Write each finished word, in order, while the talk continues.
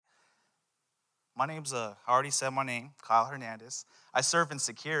My name's, I already said my name, Kyle Hernandez. I serve in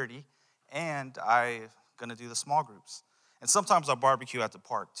security, and I'm going to do the small groups. And sometimes I barbecue at the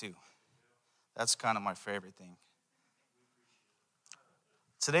park, too. That's kind of my favorite thing.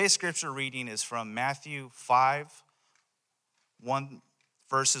 Today's scripture reading is from Matthew 5,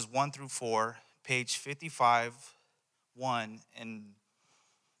 verses 1 through 4, page 55, 1, in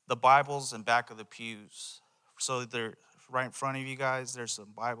the Bibles and back of the pews. So they're right in front of you guys. There's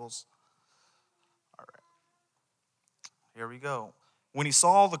some Bibles. All right. Here we go. When he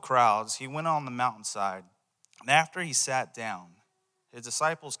saw the crowds, he went on the mountainside. And after he sat down, his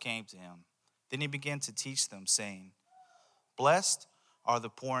disciples came to him. Then he began to teach them, saying, "Blessed are the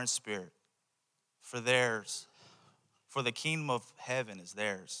poor in spirit, for the kingdom of heaven is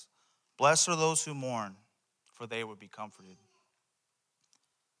theirs. Blessed are those who mourn, for they will be comforted."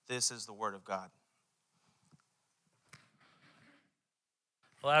 This is the word of God.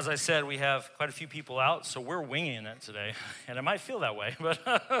 Well, as I said, we have quite a few people out, so we're winging it today. And it might feel that way,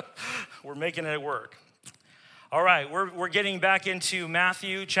 but we're making it work. All right, we're getting back into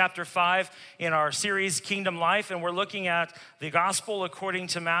Matthew chapter 5 in our series, Kingdom Life, and we're looking at the gospel according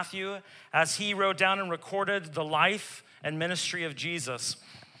to Matthew as he wrote down and recorded the life and ministry of Jesus.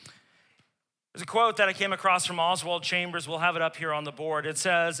 There's a quote that I came across from Oswald Chambers. We'll have it up here on the board. It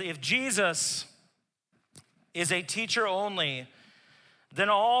says, "If Jesus is a teacher only, then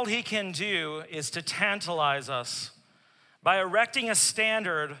all he can do is to tantalize us by erecting a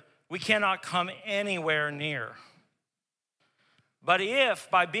standard we cannot come anywhere near. But if,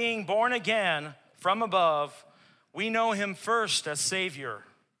 by being born again from above, we know him first as Savior,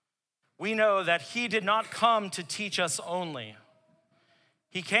 we know that he did not come to teach us only.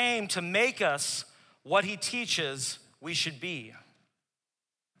 He came to make us what he teaches we should be."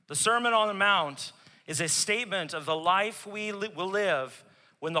 The Sermon on the Mount is a statement of the life we will live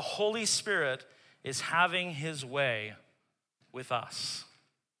when the Holy Spirit is having his way with us.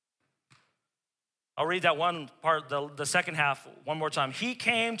 I'll read that one part, the second half, one more time. He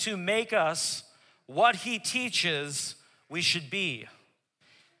came to make us what he teaches we should be.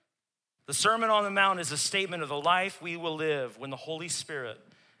 The Sermon on the Mount is a statement of the life we will live when the Holy Spirit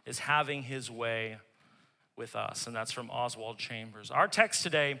is having his way with us. And that's from Oswald Chambers. Our text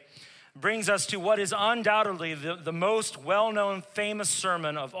today brings us to what is undoubtedly the most well-known famous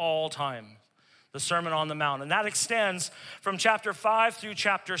sermon of all time, the Sermon on the Mount. And that extends from chapter 5 through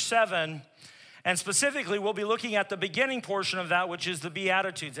chapter 7. And specifically, we'll be looking at the beginning portion of that, which is the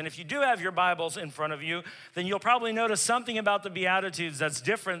Beatitudes. And if you do have your Bibles in front of you, then you'll probably notice something about the Beatitudes that's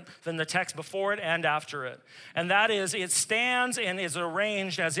different than the text before it and after it. And that is, it stands and is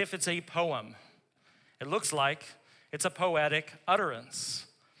arranged as if it's a poem. It looks like it's a poetic utterance.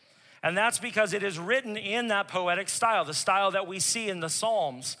 And that's because it is written in that poetic style, the style that we see in the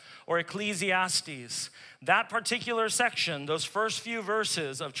Psalms or Ecclesiastes. That particular section, those first few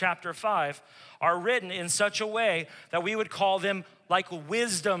verses of chapter 5, are written in such a way that we would call them like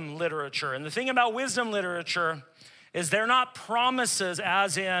wisdom literature. And the thing about wisdom literature is they're not promises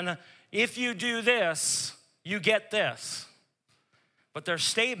as in, if you do this, you get this. But they're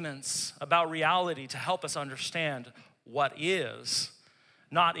statements about reality to help us understand what is.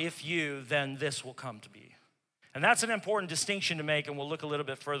 Not if you, then this will come to be. And that's an important distinction to make, and we'll look a little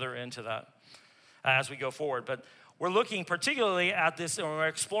bit further into that as we go forward. But we're looking particularly at this, and we're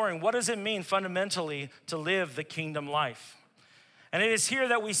exploring what does it mean fundamentally to live the kingdom life. And it is here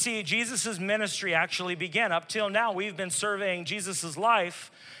that we see Jesus' ministry actually begin. Up till now, we've been surveying Jesus'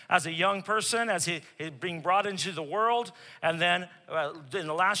 life as a young person, as he being brought into the world, and then in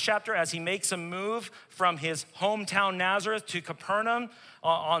the last chapter, as he makes a move from his hometown Nazareth to Capernaum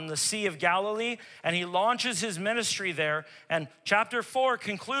on the Sea of Galilee, and he launches his ministry there. And chapter 4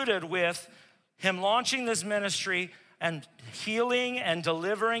 concluded with him launching this ministry and healing and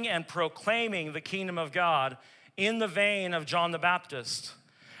delivering and proclaiming the kingdom of God in the vein of John the Baptist.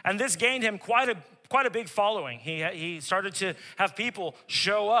 And this gained him quite a big following. He started to have people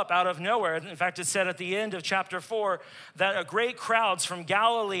show up out of nowhere. In fact, it said at the end of chapter 4 that great crowds from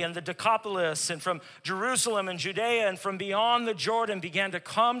Galilee and the Decapolis and from Jerusalem and Judea and from beyond the Jordan began to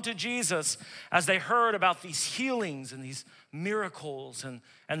come to Jesus as they heard about these healings and these miracles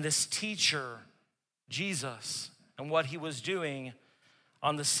and this teacher, Jesus, and what he was doing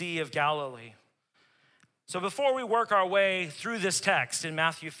on the Sea of Galilee. So before we work our way through this text in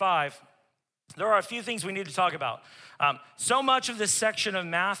Matthew 5, there are a few things we need to talk about. So much of this section of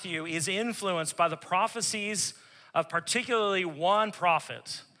Matthew is influenced by the prophecies of particularly one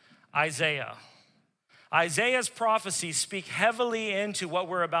prophet, Isaiah. Isaiah's prophecies speak heavily into what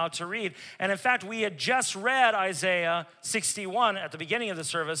we're about to read. And in fact, we had just read Isaiah 61 at the beginning of the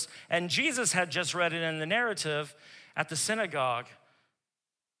service, and Jesus had just read it in the narrative at the synagogue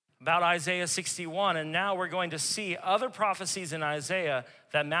about Isaiah 61. And now we're going to see other prophecies in Isaiah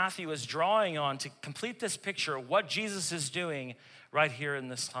that Matthew is drawing on to complete this picture of what Jesus is doing right here in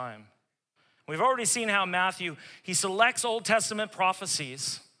this time. We've already seen how Matthew, he selects Old Testament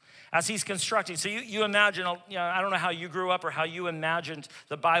prophecies as he's constructing. So you imagine, I don't know how you grew up or how you imagined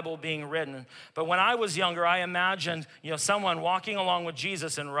the Bible being written, but when I was younger, I imagined, someone walking along with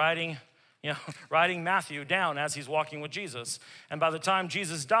Jesus and writing Matthew down as he's walking with Jesus. And by the time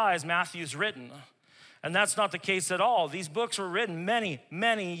Jesus dies, Matthew's written. And that's not the case at all. These books were written many,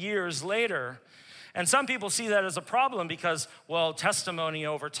 many years later. And some people see that as a problem because, testimony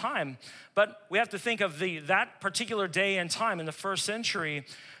over time. But we have to think of that particular day and time in the first century.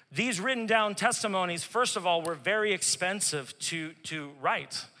 These written down testimonies, first of all, were very expensive to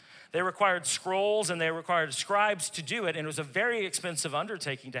write. They required scrolls and they required scribes to do it, and it was a very expensive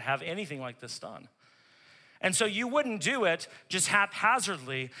undertaking to have anything like this done. And so you wouldn't do it just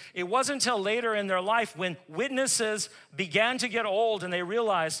haphazardly. It wasn't until later in their life when witnesses began to get old and they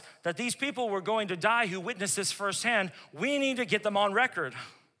realized that these people were going to die who witnessed this firsthand. We need to get them on record.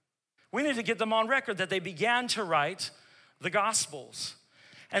 We need to get them on record that they began to write the Gospels.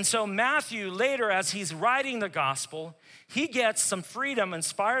 And so Matthew, later, as he's writing the gospel, he gets some freedom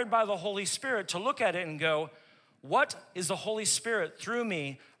inspired by the Holy Spirit to look at it and go, what is the Holy Spirit through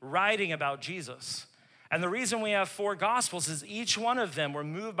me writing about Jesus? And the reason we have 4 gospels is each one of them were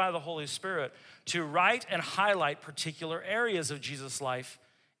moved by the Holy Spirit to write and highlight particular areas of Jesus' life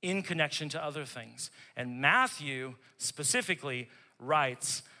in connection to other things. And Matthew specifically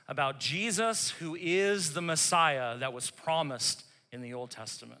writes about Jesus, who is the Messiah that was promised in the Old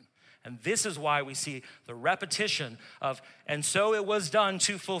Testament. And this is why we see the repetition of, and so it was done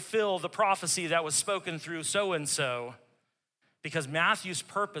to fulfill the prophecy that was spoken through so-and-so, because Matthew's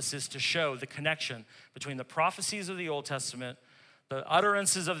purpose is to show the connection between the prophecies of the Old Testament, the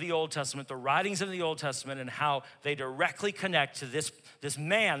utterances of the Old Testament, the writings of the Old Testament, and how they directly connect to this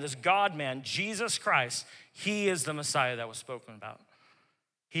man, this God-man, Jesus Christ. He is the Messiah that was spoken about.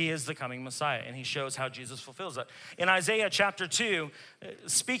 He is the coming Messiah, and he shows how Jesus fulfills that. In Isaiah chapter 2,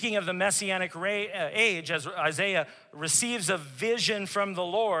 speaking of the Messianic age, as Isaiah receives a vision from the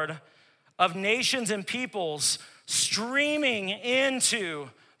Lord of nations and peoples streaming into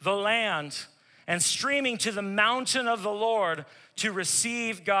the land and streaming to the mountain of the Lord to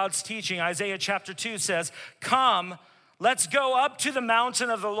receive God's teaching. Isaiah chapter 2 says, "Come, let's go up to the mountain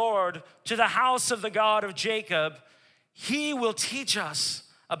of the Lord, to the house of the God of Jacob. He will teach us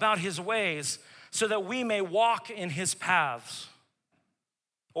about his ways so that we may walk in his paths."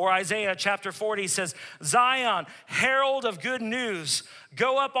 Or Isaiah chapter 40 says, "Zion, herald of good news,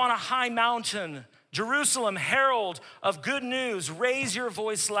 go up on a high mountain. Jerusalem, herald of good news, raise your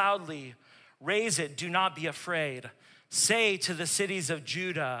voice loudly. Raise it, do not be afraid. Say to the cities of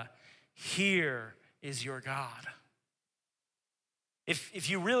Judah, here is your God." If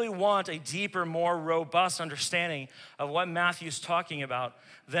you really want a deeper, more robust understanding of what Matthew's talking about,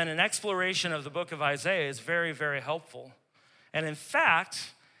 then an exploration of the book of Isaiah is very, very helpful. And in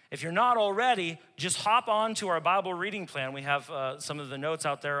fact, if you're not already, just hop on to our Bible reading plan. We have some of the notes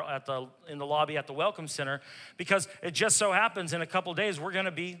out there in the lobby at the Welcome Center, because it just so happens in a couple days we're going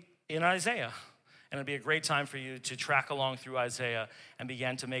to be in Isaiah. And it'll be a great time for you to track along through Isaiah and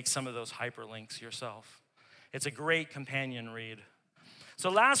begin to make some of those hyperlinks yourself. It's a great companion read. So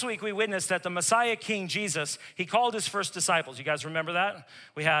last week we witnessed that the Messiah King Jesus, he called his first disciples. You guys remember that?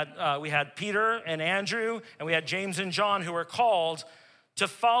 We had Peter and Andrew, and we had James and John, who were called to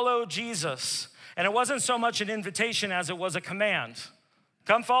follow Jesus. And it wasn't so much an invitation as it was a command.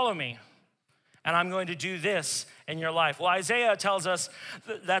 Come follow me, and I'm going to do this in your life. Well, Isaiah tells us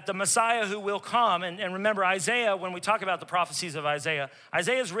that the Messiah who will come, and remember Isaiah, when we talk about the prophecies of Isaiah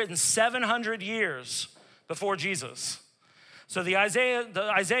is written 700 years before Jesus. So the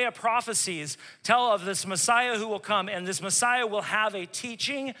Isaiah prophecies tell of this Messiah who will come, and this Messiah will have a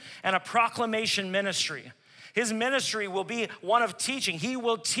teaching and a proclamation ministry. His ministry will be one of teaching. He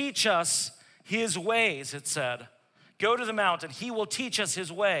will teach us his ways, it said. Go to the mountain. He will teach us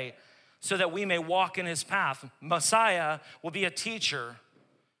his way so that we may walk in his path. Messiah will be a teacher.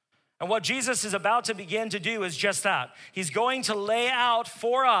 And what Jesus is about to begin to do is just that. He's going to lay out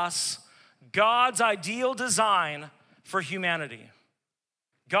for us God's ideal design for humanity.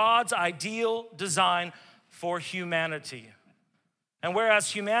 God's ideal design for humanity. And whereas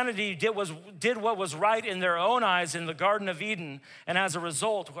humanity did what was right in their own eyes in the Garden of Eden, and as a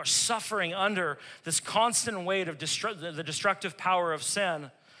result are suffering under this constant weight of the destructive power of sin,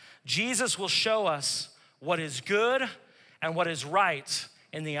 Jesus will show us what is good and what is right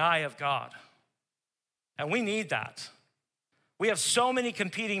in the eye of God. And we need that. We have so many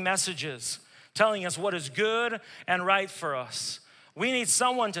competing messages telling us what is good and right for us. We need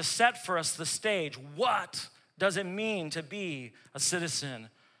someone to set for us the stage. What does it mean to be a citizen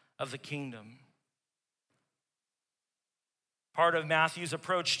of the kingdom? Part of Matthew's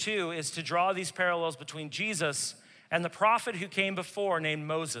approach, too, is to draw these parallels between Jesus and the prophet who came before named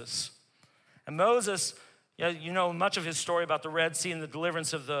Moses. And Moses, you know much of his story about the Red Sea and the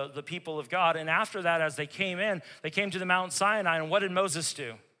deliverance of the people of God. And after that, as they came to the Mount Sinai. And what did Moses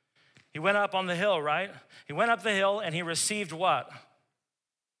do? He went up on the hill, right? He went up the hill and he received what?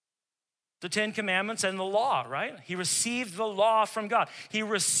 The 10 Commandments and the law, right? He received the law from God. He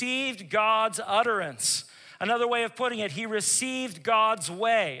received God's utterance. Another way of putting it, he received God's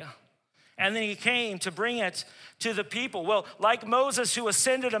way. And then he came to bring it to the people. Well, like Moses who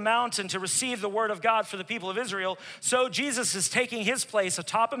ascended a mountain to receive the word of God for the people of Israel, so Jesus is taking his place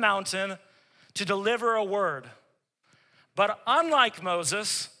atop a mountain to deliver a word. But unlike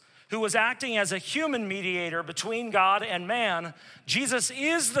Moses, who was acting as a human mediator between God and man, Jesus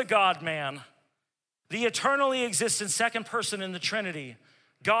is the God-man, the eternally existent second person in the Trinity,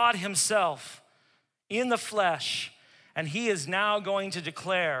 God himself in the flesh, and he is now going to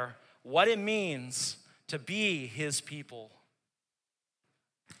declare what it means to be his people.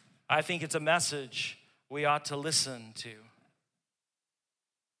 I think it's a message we ought to listen to.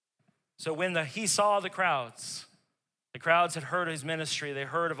 So when he saw the crowds had heard his ministry. They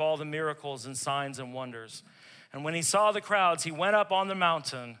heard of all the miracles and signs and wonders. And when he saw the crowds, he went up on the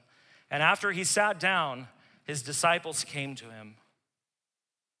mountain. And after he sat down, his disciples came to him.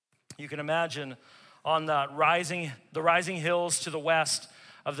 You can imagine on the rising hills to the west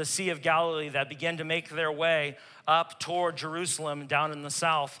of the Sea of Galilee that began to make their way up toward Jerusalem down in the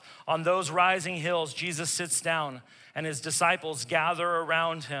south. On those rising hills, Jesus sits down and his disciples gather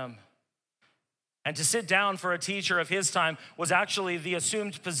around him. And to sit down for a teacher of his time was actually the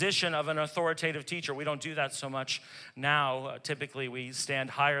assumed position of an authoritative teacher. We don't do that so much now. Typically, we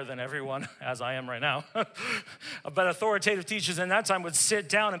stand higher than everyone, as I am right now. But authoritative teachers in that time would sit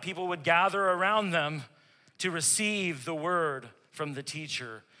down and people would gather around them to receive the word from the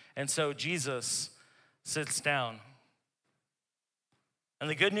teacher. And so Jesus sits down. And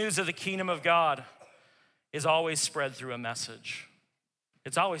the good news of the kingdom of God is always spread through a message.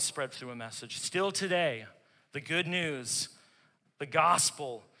 It's always spread through a message. Still today, the good news, the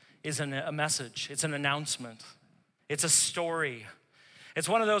gospel is a message. It's an announcement. It's a story. It's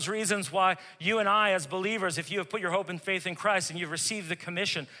one of those reasons why you and I as believers, if you have put your hope and faith in Christ and you've received the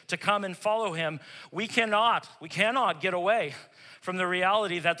commission to come and follow him, we cannot get away from the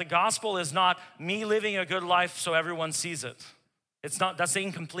reality that the gospel is not me living a good life so everyone sees it. It's not, that's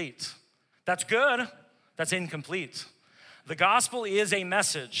incomplete. That's good, that's incomplete. The gospel is a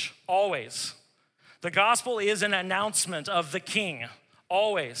message, always. The gospel is an announcement of the King,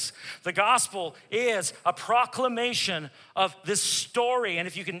 always. The gospel is a proclamation of this story. And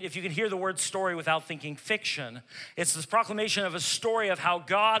if you can hear the word story without thinking fiction, it's this proclamation of a story of how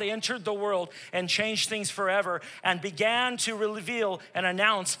God entered the world and changed things forever and began to reveal and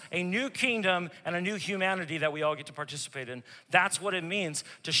announce a new kingdom and a new humanity that we all get to participate in. That's what it means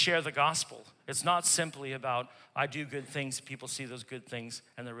to share the gospel. It's not simply about, I do good things, people see those good things,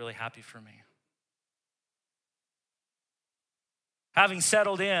 and they're really happy for me. Having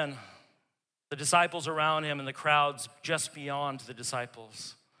settled in, the disciples around him and the crowds just beyond the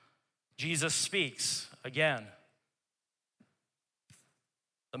disciples, Jesus speaks again.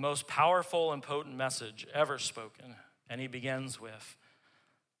 The most powerful and potent message ever spoken. And he begins with,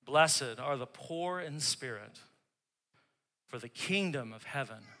 "Blessed are the poor in spirit, for the kingdom of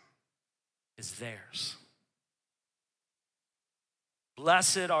heaven is theirs."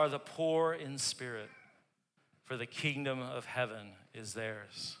 Blessed are the poor in spirit, for the kingdom of heaven is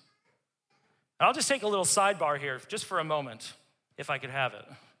theirs. And I'll just take a little sidebar here, just for a moment, if I could have it.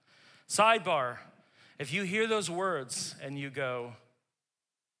 Sidebar, if you hear those words and you go,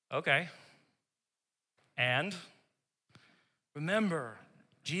 okay, and remember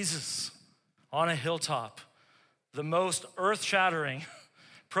Jesus on a hilltop, the most earth-shattering,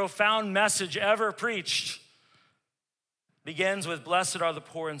 profound message ever preached, begins with, "Blessed are the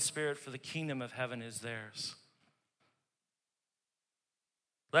poor in spirit, for the kingdom of heaven is theirs."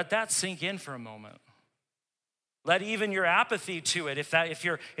 Let that sink in for a moment. Let even your apathy to it, if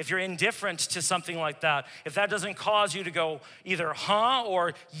you're indifferent to something like that, if that doesn't cause you to go either huh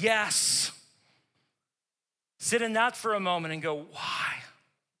or yes, sit in that for a moment and go, why?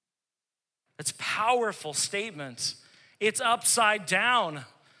 It's powerful statements. It's upside down.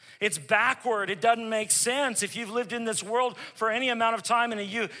 It's backward. It doesn't make sense. If you've lived in this world for any amount of time and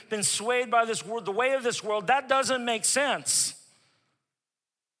you've been swayed by this world, the way of this world, that doesn't make sense.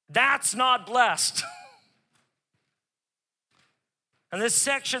 That's not blessed. And this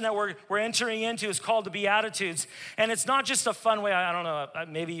section that we're entering into is called the Beatitudes. And it's not just a fun way. I don't know,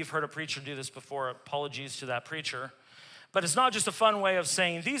 maybe you've heard a preacher do this before. Apologies to that preacher. But it's not just a fun way of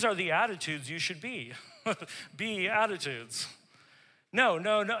saying, these are the attitudes you should be. Beatitudes.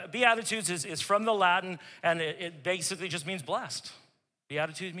 No. Beatitudes is from the Latin, and it basically just means blessed.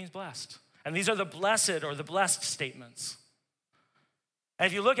 Beatitude means blessed. And these are the blessed or the blessed statements. And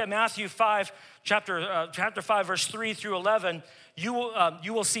if you look at Matthew 5, chapter 5, verse 3 through 11, you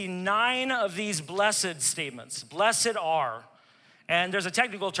will see 9 of these blessed statements. Blessed are. And there's a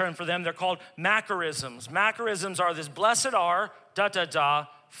technical term for them. They're called Macarisms. Macarisms are this blessed are,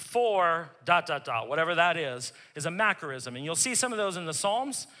 for, whatever that is a Macarism. And you'll see some of those in the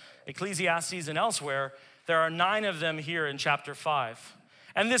Psalms, Ecclesiastes, and elsewhere. There are 9 of them here in chapter 5.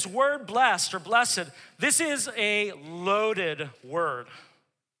 And this word blessed or blessed, this is a loaded word.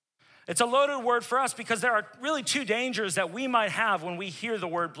 It's a loaded word for us because there are really 2 dangers that we might have when we hear the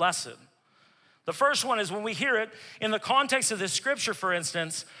word blessed. The first one is when we hear it in the context of this scripture, for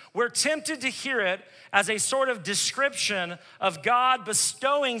instance, we're tempted to hear it as a sort of description of God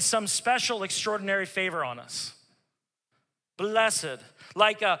bestowing some special, extraordinary favor on us. Blessed.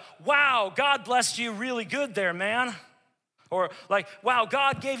 Like, wow, God blessed you really good there, man. Or like, wow,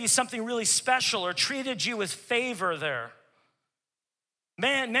 God gave you something really special or treated you with favor there.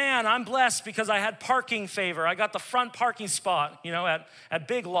 Man, I'm blessed because I had parking favor. I got the front parking spot, at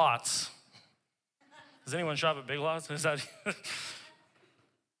Big Lots. Does anyone shop at Big Lots? Is that...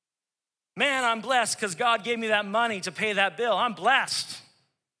 Man, I'm blessed because God gave me that money to pay that bill. I'm blessed.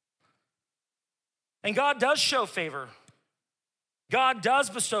 And God does show favor. God does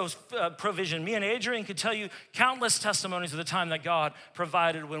bestow provision. Me and Adrian could tell you countless testimonies of the time that God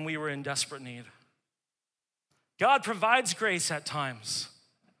provided when we were in desperate need. God provides grace at times.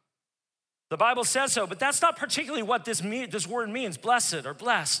 The Bible says so, but that's not particularly what this word means, blessed or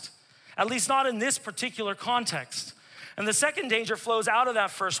blessed, at least not in this particular context. And the second danger flows out of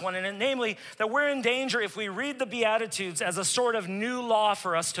that first one, and namely that we're in danger if we read the Beatitudes as a sort of new law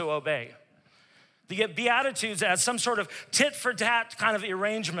for us to obey. The Beatitudes as some sort of tit-for-tat kind of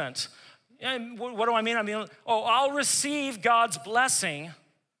arrangement. And what do I mean? I mean, I'll receive God's blessing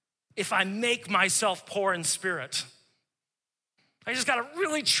if I make myself poor in spirit. I just got to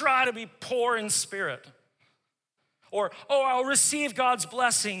really try to be poor in spirit. Or, I'll receive God's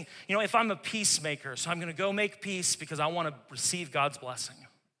blessing, if I'm a peacemaker. So I'm going to go make peace because I want to receive God's blessing.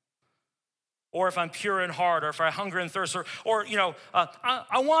 Or if I'm pure in heart, or if I hunger and thirst, or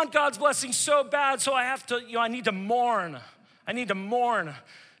I want God's blessing so bad, so I have to, I need to mourn. I need to mourn.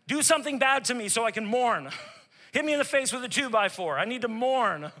 Do something bad to me so I can mourn. Hit me in the face with a 2x4. I need to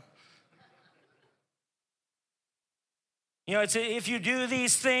mourn. It's if you do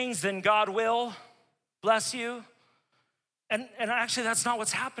these things, then God will bless you. And actually, that's not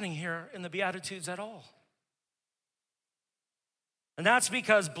what's happening here in the Beatitudes at all. And that's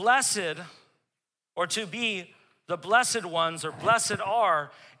because blessed, or to be the blessed ones, or blessed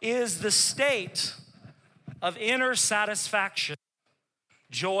are, is the state of inner satisfaction,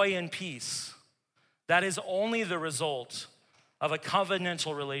 joy, and peace. That is only the result of a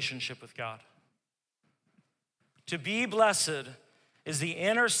covenantal relationship with God. To be blessed is the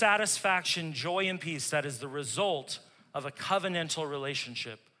inner satisfaction, joy, and peace that is the result of a covenantal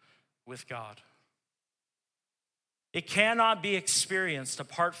relationship with God. It cannot be experienced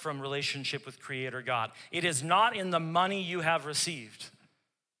apart from relationship with Creator God. It is not in the money you have received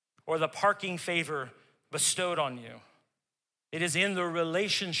or the parking favor bestowed on you. It is in the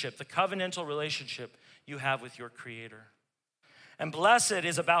relationship, the covenantal relationship you have with your Creator. And blessed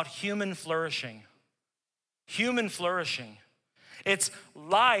is about human flourishing. Human flourishing. It's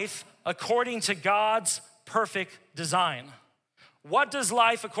life according to God's perfect design. What does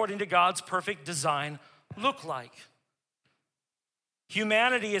life according to God's perfect design look like?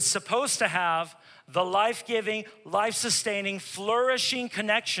 Humanity is supposed to have the life-giving, life-sustaining, flourishing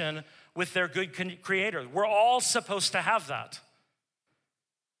connection with their good Creator. We're all supposed to have that.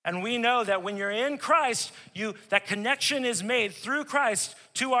 And we know that when you're in Christ, that connection is made through Christ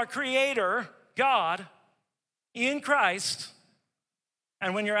to our Creator, God, in Christ.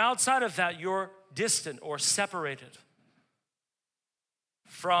 And when you're outside of that, you're distant or separated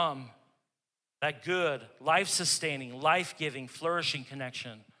from that good, life-sustaining, life-giving, flourishing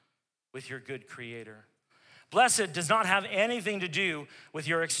connection with your good Creator. Blessed does not have anything to do with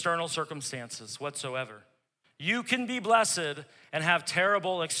your external circumstances whatsoever. You can be blessed and have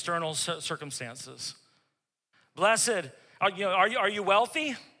terrible external circumstances. Blessed, are you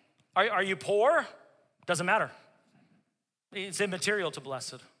wealthy? Are you poor? Doesn't matter. It's immaterial to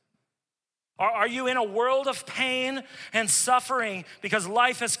blessed. Are you in a world of pain and suffering because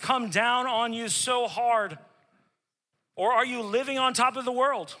life has come down on you so hard? Or are you living on top of the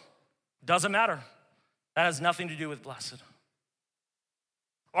world? Doesn't matter. That has nothing to do with blessed.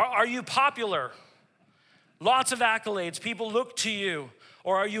 Are you popular? Lots of accolades. People look to you.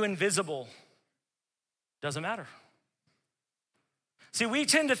 Or are you invisible? Doesn't matter. See, we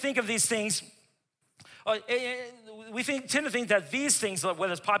tend to think of these things, tend to think that these things,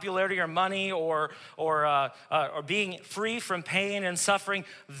 whether it's popularity or money or being free from pain and suffering,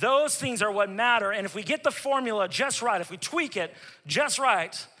 those things are what matter. And if we get the formula just right, if we tweak it just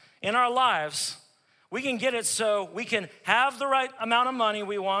right in our lives, we can get it so we can have the right amount of money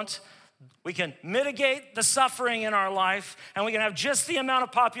we want, we can mitigate the suffering in our life, and we can have just the amount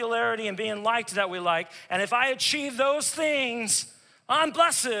of popularity and being liked that we like. And if I achieve those things, I'm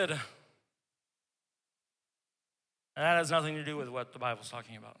blessed. And that has nothing to do with what the Bible's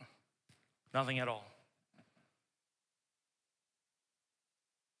talking about. Nothing at all.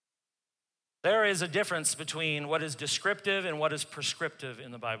 There is a difference between what is descriptive and what is prescriptive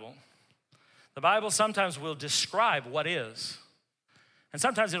in the Bible. The Bible sometimes will describe what is, and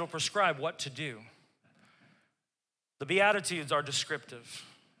sometimes it'll prescribe what to do. The Beatitudes are descriptive.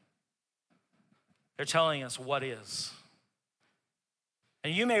 They're telling us what is.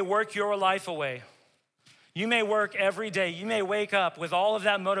 And you may work your life away. You may work every day. You may wake up with all of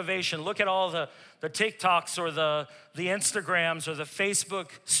that motivation. Look at all the TikToks or the Instagrams or the Facebook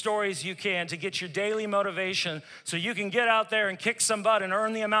stories you can to get your daily motivation so you can get out there and kick some butt and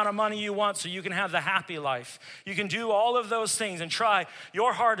earn the amount of money you want so you can have the happy life. You can do all of those things and try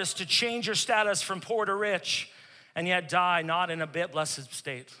your hardest to change your status from poor to rich and yet die not in a bit blessed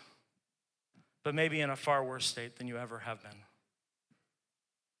state, but maybe in a far worse state than you ever have been.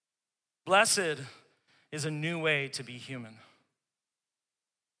 Blessed is a new way to be human.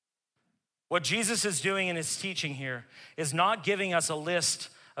 What Jesus is doing in his teaching here is not giving us a list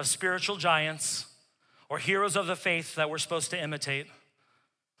of spiritual giants or heroes of the faith that we're supposed to imitate,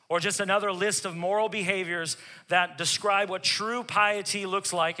 or just another list of moral behaviors that describe what true piety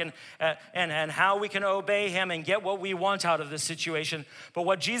looks like and how we can obey him and get what we want out of this situation. But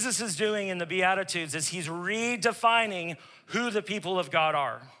what Jesus is doing in the Beatitudes is he's redefining who the people of God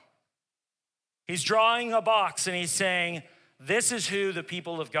are. He's drawing a box and he's saying, this is who the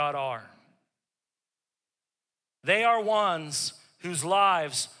people of God are. They are ones whose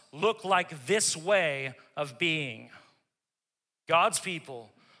lives look like this way of being. God's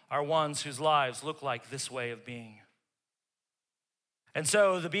people are ones whose lives look like this way of being. And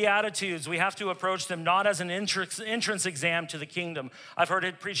so the Beatitudes, we have to approach them not as an entrance exam to the kingdom. I've heard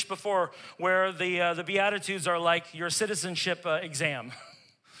it preached before where the Beatitudes are like your citizenship exam.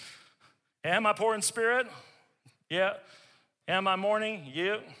 Am I poor in spirit? Yeah. Am I mourning?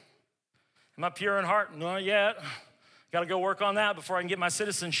 Yeah. Am I pure in heart? Not yet. Got to go work on that before I can get my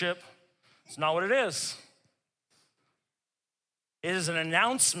citizenship. It's not what it is. It is an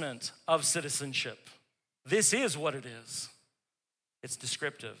announcement of citizenship. This is what it is. It's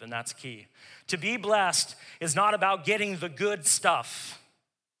descriptive, and that's key. To be blessed is not about getting the good stuff.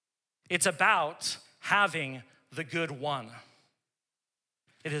 It's about having the good one.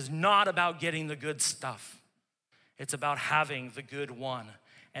 It is not about getting the good stuff. It's about having the good one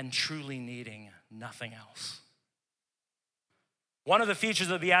and truly needing nothing else. One of the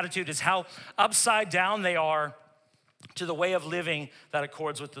features of the Beatitude is how upside down they are to the way of living that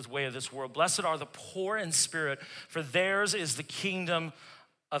accords with the way of this world. Blessed are the poor in spirit, for theirs is the kingdom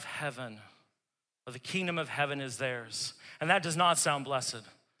of heaven. Or the kingdom of heaven is theirs. And that does not sound blessed,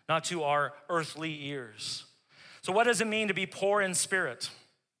 not to our earthly ears. So what does it mean to be poor in spirit?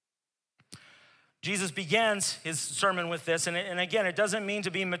 Jesus begins his sermon with this, and again, it doesn't mean to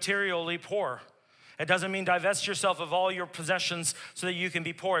be materially poor. It doesn't mean divest yourself of all your possessions so that you can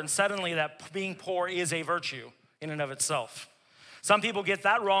be poor, and suddenly that being poor is a virtue in and of itself. Some people get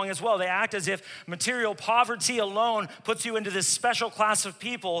that wrong as well. They act as if material poverty alone puts you into this special class of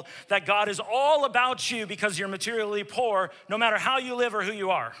people that God is all about you because you're materially poor, no matter how you live or who you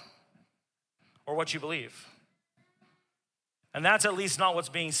are or what you believe. And that's at least not what's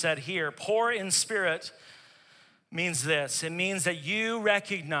being said here. Poor in spirit means this. It means that you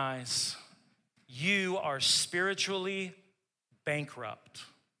recognize you are spiritually bankrupt.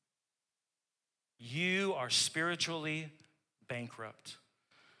 You are spiritually bankrupt.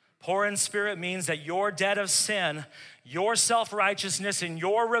 Poor in spirit means that your debt of sin, your self-righteousness, and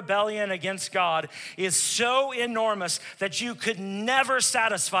your rebellion against God is so enormous that you could never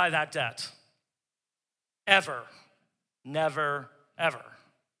satisfy that debt. Ever. Never, ever.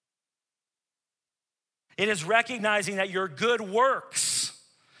 It is recognizing that your good works,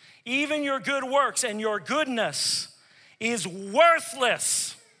 even your good works and your goodness, is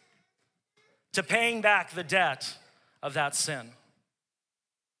worthless to paying back the debt of that sin.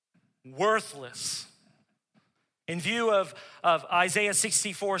 Worthless. In view of Isaiah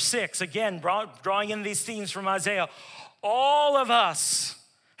 64:6, again, drawing in these themes from Isaiah, all of us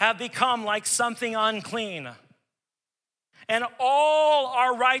have become like something unclean. And all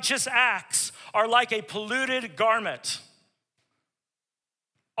our righteous acts are like a polluted garment.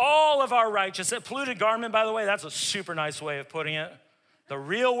 All of our righteous, a polluted garment, by the way, that's a super nice way of putting it. The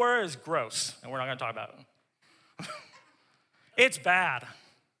real word is gross, and we're not gonna talk about it. It's bad.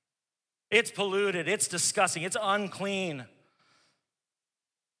 It's polluted, it's disgusting, it's unclean.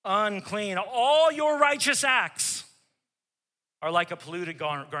 Unclean. All your righteous acts are like a polluted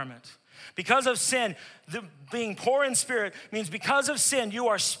garment. Because of sin, being poor in spirit means because of sin, you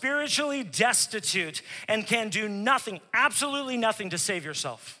are spiritually destitute and can do nothing, absolutely nothing to save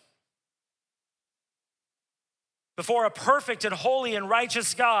yourself. Before a perfect and holy and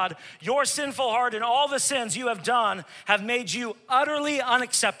righteous God, your sinful heart and all the sins you have done have made you utterly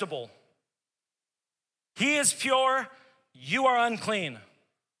unacceptable. He is pure, you are unclean.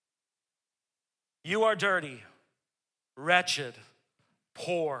 You are dirty, wretched,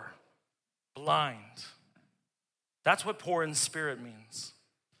 poor, blind. That's what poor in spirit means.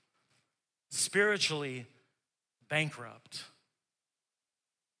 Spiritually bankrupt.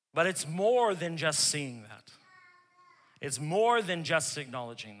 But it's more than just seeing that. It's more than just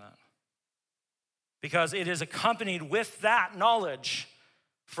acknowledging that. Because it is accompanied with that knowledge,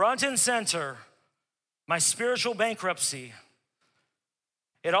 front and center, my spiritual bankruptcy.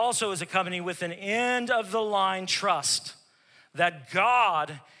 It also is accompanied with an end-of-the-line trust that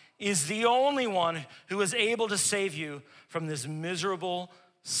God is the only one who is able to save you from this miserable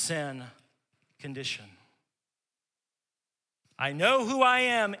sin condition. I know who I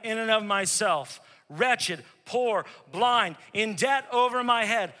am in and of myself, wretched, poor, blind, in debt over my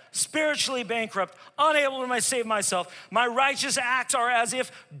head, spiritually bankrupt, unable to save myself. My righteous acts are as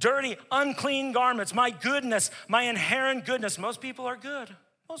if dirty, unclean garments. My goodness, my inherent goodness. Most people are good.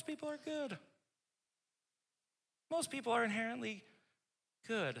 Most people are good. Most people are inherently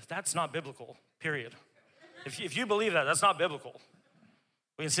good. That's not biblical, period. If you believe that, that's not biblical.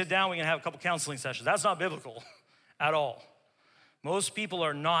 We can sit down, we can have a couple counseling sessions. That's not biblical at all. Most people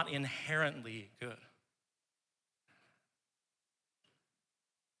are not inherently good.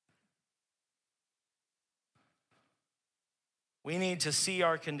 We need to see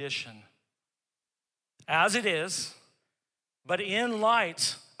our condition as it is, but in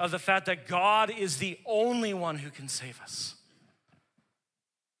light of the fact that God is the only one who can save us.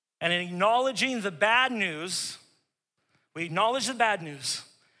 And in acknowledging the bad news, we acknowledge the bad news,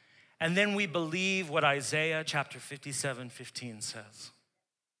 and then we believe what Isaiah chapter 57:15 says.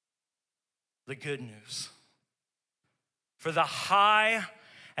 The good news. For the high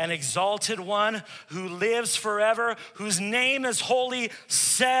and exalted one who lives forever, whose name is holy,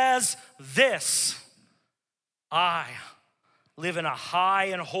 says this: I live in a high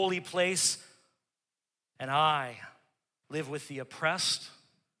and holy place, and I live with the oppressed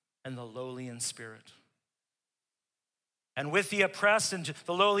and the lowly in spirit. And with the oppressed and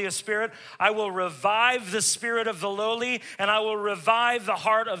the lowly of spirit, I will revive the spirit of the lowly, and I will revive the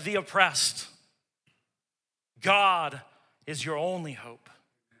heart of the oppressed. God is your only hope,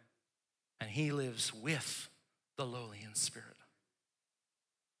 and he lives with the lowly in spirit.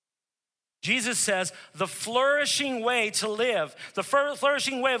 Jesus says the flourishing way to live, the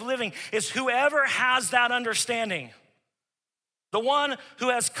flourishing way of living is whoever has that understanding. The one who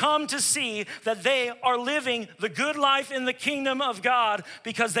has come to see that they are living the good life in the kingdom of God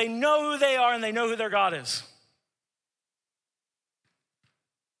because they know who they are and they know who their God is.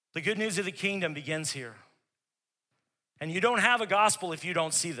 The good news of the kingdom begins here. And you don't have a gospel if you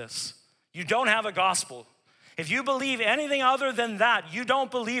don't see this. You don't have a gospel. If you believe anything other than that, you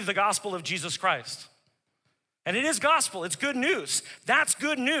don't believe the gospel of Jesus Christ. And it is gospel, it's good news. That's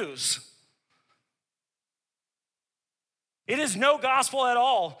good news. It is no gospel at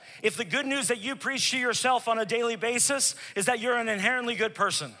all if the good news that you preach to yourself on a daily basis is that you're an inherently good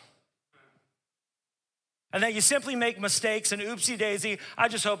person. And that you simply make mistakes and oopsie daisy. I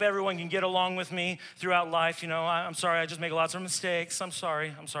just hope everyone can get along with me throughout life. I'm sorry, I just make lots of mistakes. I'm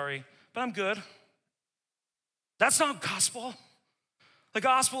sorry, but I'm good. That's not gospel. The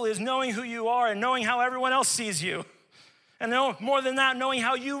gospel is knowing who you are and knowing how everyone else sees you. And more than that, knowing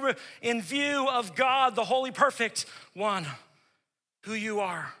how you, in view of God, the holy, perfect one, who you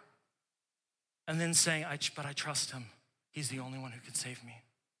are. And then saying, but I trust him. He's the only one who can save me.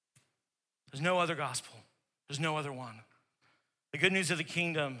 There's no other gospel. There's no other one. The good news of the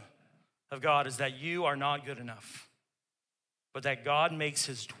kingdom of God is that you are not good enough, but that God makes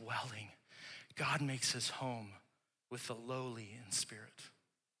his dwelling, God makes his home with the lowly in spirit.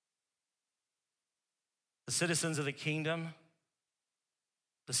 The citizens of the kingdom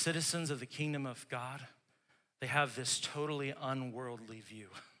of God, they have this totally unworldly view.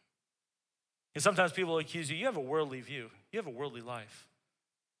 And sometimes people accuse you have a worldly view. You have a worldly life.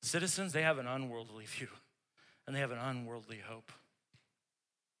 Citizens, they have an unworldly view, and they have an unworldly hope.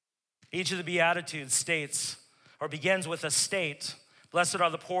 Each of the Beatitudes states, or begins with a state, blessed are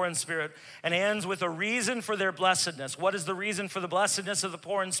the poor in spirit, and ends with a reason for their blessedness. What is the reason for the blessedness of the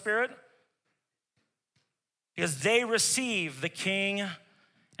poor in spirit? Because they receive the king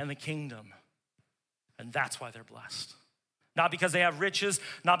and the kingdom, and that's why they're blessed. Not because they have riches,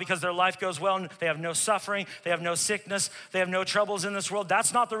 not because their life goes well, they have no suffering, they have no sickness, they have no troubles in this world.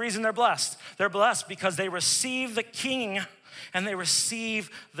 That's not the reason they're blessed. They're blessed because they receive the king and they receive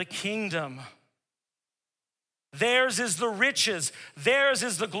the kingdom. Theirs is the riches, theirs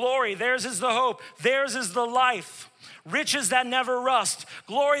is the glory, theirs is the hope, theirs is the life. Riches that never rust,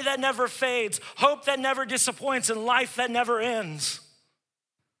 glory that never fades, hope that never disappoints, and life that never ends.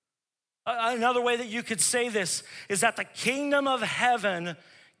 Another way that you could say this is that the kingdom of heaven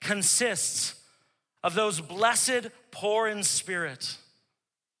consists of those blessed poor in spirit,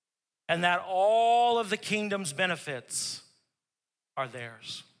 and that all of the kingdom's benefits are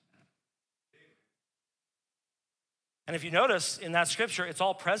theirs. And if you notice in that scripture, it's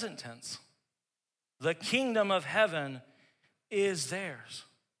all present tense. The kingdom of heaven is theirs.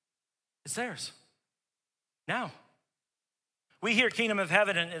 It's theirs. Now. We hear kingdom of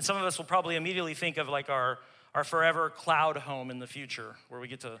heaven, and some of us will probably immediately think of like our forever cloud home in the future, where we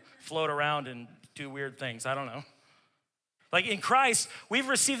get to float around and do weird things. I don't know. Like in Christ, we've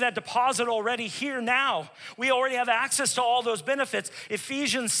received that deposit already here now. We already have access to all those benefits.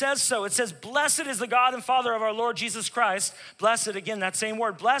 Ephesians says so. It says, blessed is the God and Father of our Lord Jesus Christ. Blessed, again, that same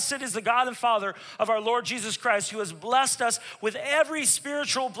word. Blessed is the God and Father of our Lord Jesus Christ, who has blessed us with every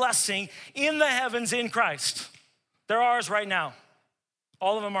spiritual blessing in the heavens in Christ. They're ours right now.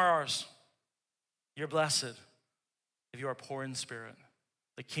 All of them are ours. You're blessed if you are poor in spirit.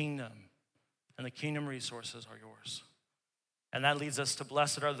 The kingdom and the kingdom resources are yours. And that leads us to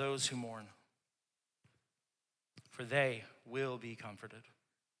blessed are those who mourn, for they will be comforted.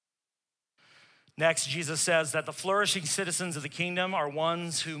 Next, Jesus says that the flourishing citizens of the kingdom are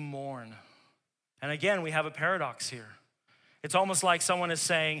ones who mourn. And again, we have a paradox here. It's almost like someone is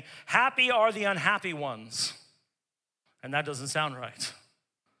saying, happy are the unhappy ones. And that doesn't sound right.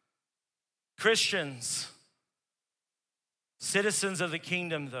 Christians, citizens of the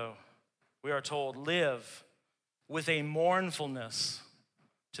kingdom, though, we are told, live with a mournfulness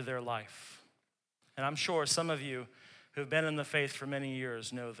to their life. And I'm sure some of you who've been in the faith for many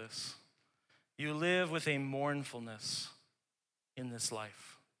years know this. You live with a mournfulness in this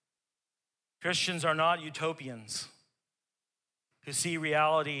life. Christians are not utopians who see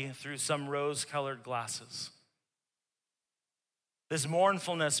reality through some rose-colored glasses. This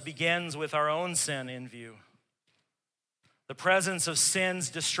mournfulness begins with our own sin in view. The presence of sin's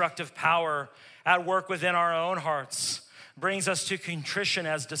destructive power at work within our own hearts brings us to contrition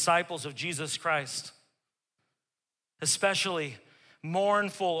as disciples of Jesus Christ. Especially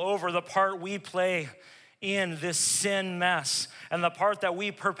mournful over the part we play in this sin mess and the part that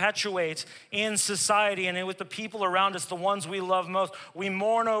we perpetuate in society and with the people around us, the ones we love most. We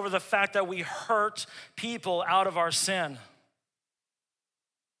mourn over the fact that we hurt people out of our sin.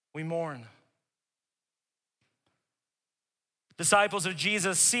 We mourn. Disciples of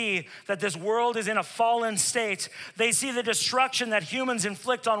Jesus see that this world is in a fallen state. They see the destruction that humans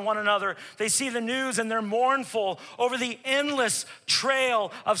inflict on one another. They see the news and they're mournful over the endless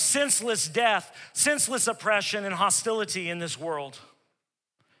trail of senseless death, senseless oppression, and hostility in this world.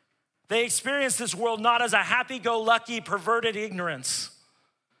 They experience this world not as a happy-go-lucky, perverted ignorance,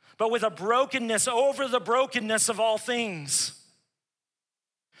 but with a brokenness over the brokenness of all things.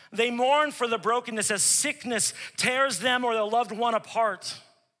 They mourn for the brokenness as sickness tears them or their loved one apart,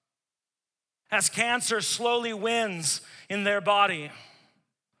 as cancer slowly wins in their body,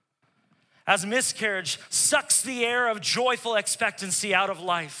 as miscarriage sucks the air of joyful expectancy out of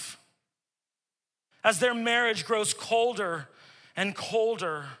life, as their marriage grows colder and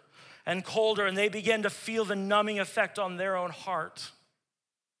colder and colder, and they begin to feel the numbing effect on their own heart.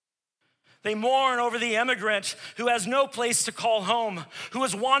 They mourn over the immigrant who has no place to call home, who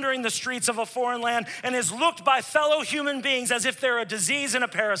is wandering the streets of a foreign land and is looked by fellow human beings as if they're a disease and a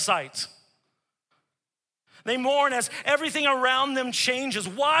parasite. They mourn as everything around them changes.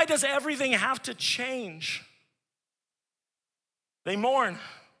 Why does everything have to change? They mourn.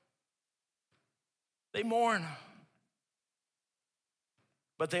 They mourn.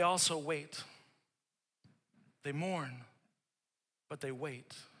 But they also wait. They mourn, but they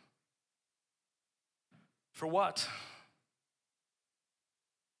wait. For what?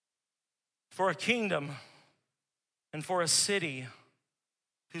 For a kingdom and for a city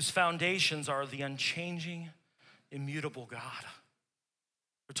whose foundations are the unchanging, immutable God.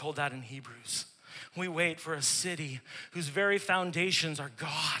 We're told that in Hebrews. We wait for a city whose very foundations are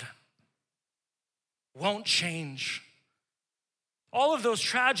God. Won't change. All of those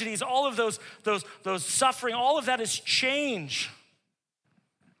tragedies, all of those suffering, all of that is change.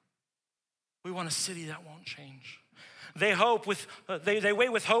 We want a city that won't change. They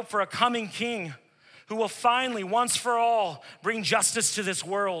wait with hope for a coming king who will finally, once for all, bring justice to this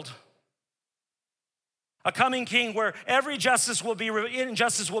world. A coming king where every injustice will be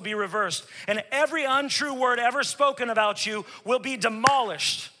reversed, and every untrue word ever spoken about you will be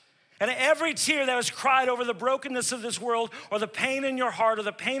demolished. And every tear that was cried over the brokenness of this world, or the pain in your heart, or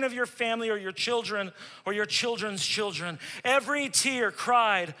the pain of your family, or your children, or your children's children, every tear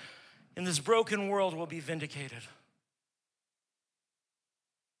cried in this broken world will be vindicated.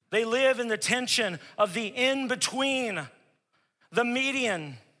 They live in the tension of the in-between, the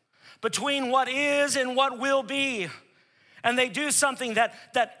median, between what is and what will be. And they do something that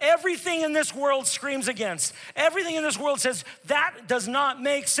everything in this world screams against. Everything in this world says, that does not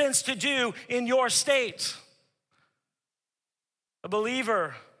make sense to do in your state. The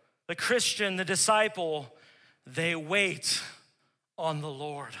believer, the Christian, the disciple, they wait on the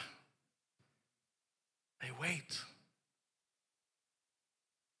Lord. They wait.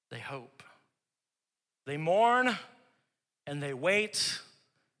 They hope. They mourn and they wait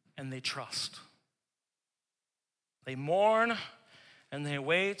and they trust. They mourn and they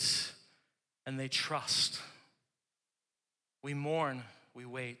wait and they trust. We mourn, we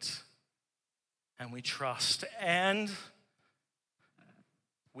wait, and we trust, and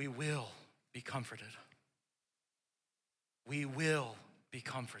we will be comforted. We will be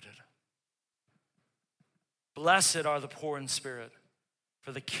comforted. Blessed are the poor in spirit,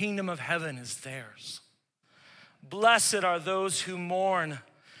 for the kingdom of heaven is theirs. Blessed are those who mourn.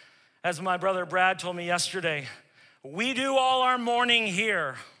 As my brother Brad told me yesterday, we do all our mourning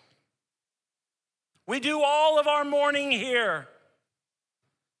here. We do all of our mourning here.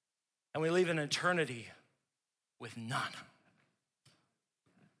 And we leave an eternity with none.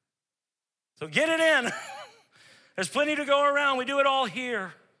 So get it in. There's plenty to go around. We do it all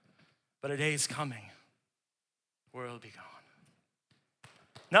here. But a day is coming where it'll be gone.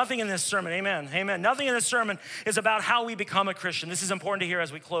 Nothing in this sermon, amen, nothing in this sermon is about how we become a Christian. This is important to hear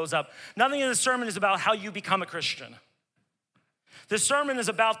as we close up. Nothing in this sermon is about how you become a Christian. This sermon is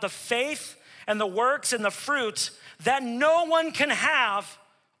about the faith and the works and the fruit that no one can have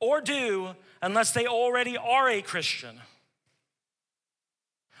or do unless they already are a Christian.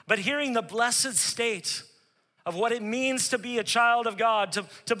 But hearing the blessed state of what it means to be a child of God,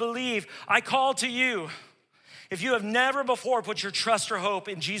 to believe, I call to you. If you have never before put your trust or hope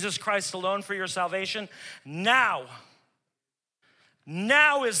in Jesus Christ alone for your salvation, now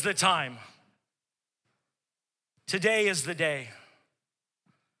is the time. Today is the day.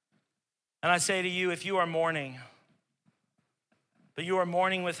 And I say to you, if you are mourning, but you are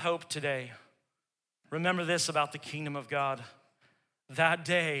mourning with hope today, remember this about the kingdom of God. That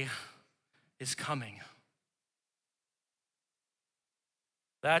day is coming.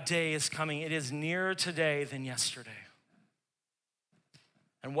 That day is coming. It is nearer today than yesterday.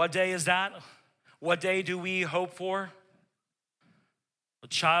 And what day is that? What day do we hope for? A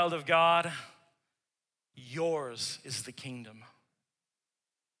child of God, yours is the kingdom,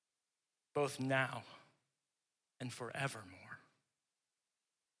 both now and forevermore.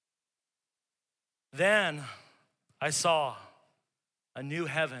 Then I saw a new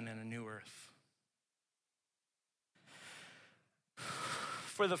heaven and a new earth.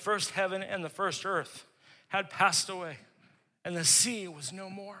 For the first heaven and the first earth had passed away, and the sea was no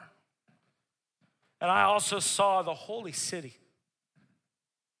more. And I also saw the holy city,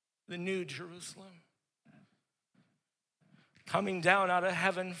 the new Jerusalem, coming down out of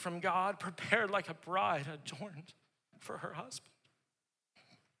heaven from God, prepared like a bride adorned for her husband.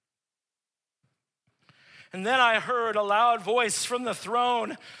 And then I heard a loud voice from the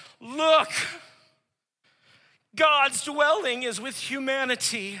throne, "Look, God's dwelling is with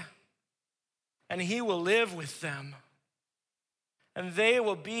humanity, and he will live with them, and they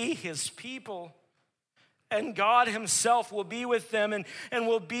will be his people. And God himself will be with them and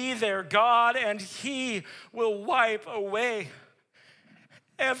will be their God, and he will wipe away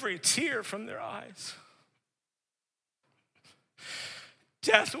every tear from their eyes.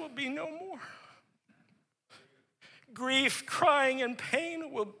 Death will be no more. Grief, crying, and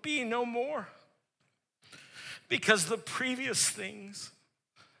pain will be no more, because the previous things,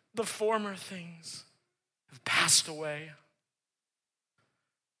 the former things, have passed away."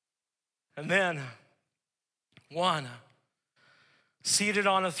 And then one seated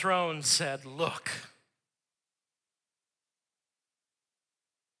on a throne said, "Look."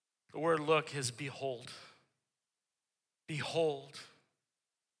 The word look is behold. Behold,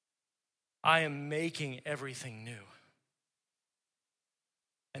 I am making everything new.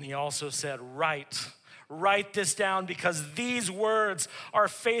 And he also said, write this down, because these words are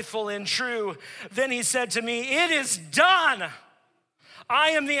faithful and true. Then he said to me, "It is done.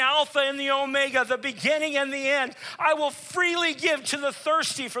 I am the Alpha and the Omega, the beginning and the end. I will freely give to the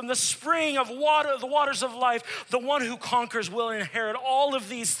thirsty from the spring of water, the waters of life. The one who conquers will inherit all of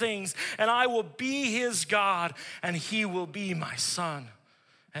these things, and I will be his God, and he will be my son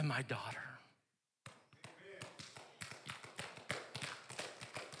and my daughter."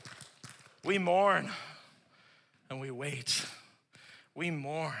 We mourn and we wait. We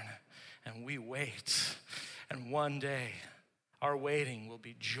mourn and we wait. And one day, our waiting will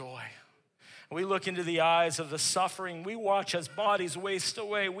be joy. We look into the eyes of the suffering. We watch as bodies waste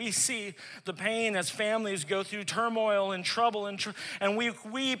away. We see the pain as families go through turmoil and trouble, and we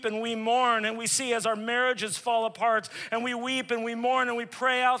weep and we mourn, and we see as our marriages fall apart, and we weep and we mourn, and we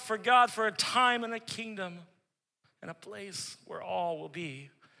pray out for God for a time and a kingdom and a place where all will be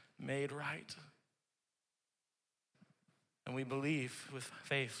made right. And we believe with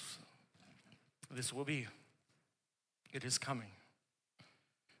faith this will be. It is coming,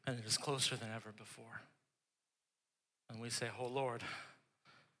 and it is closer than ever before. And we say, "Oh Lord,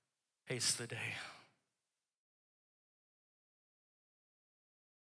 haste the day."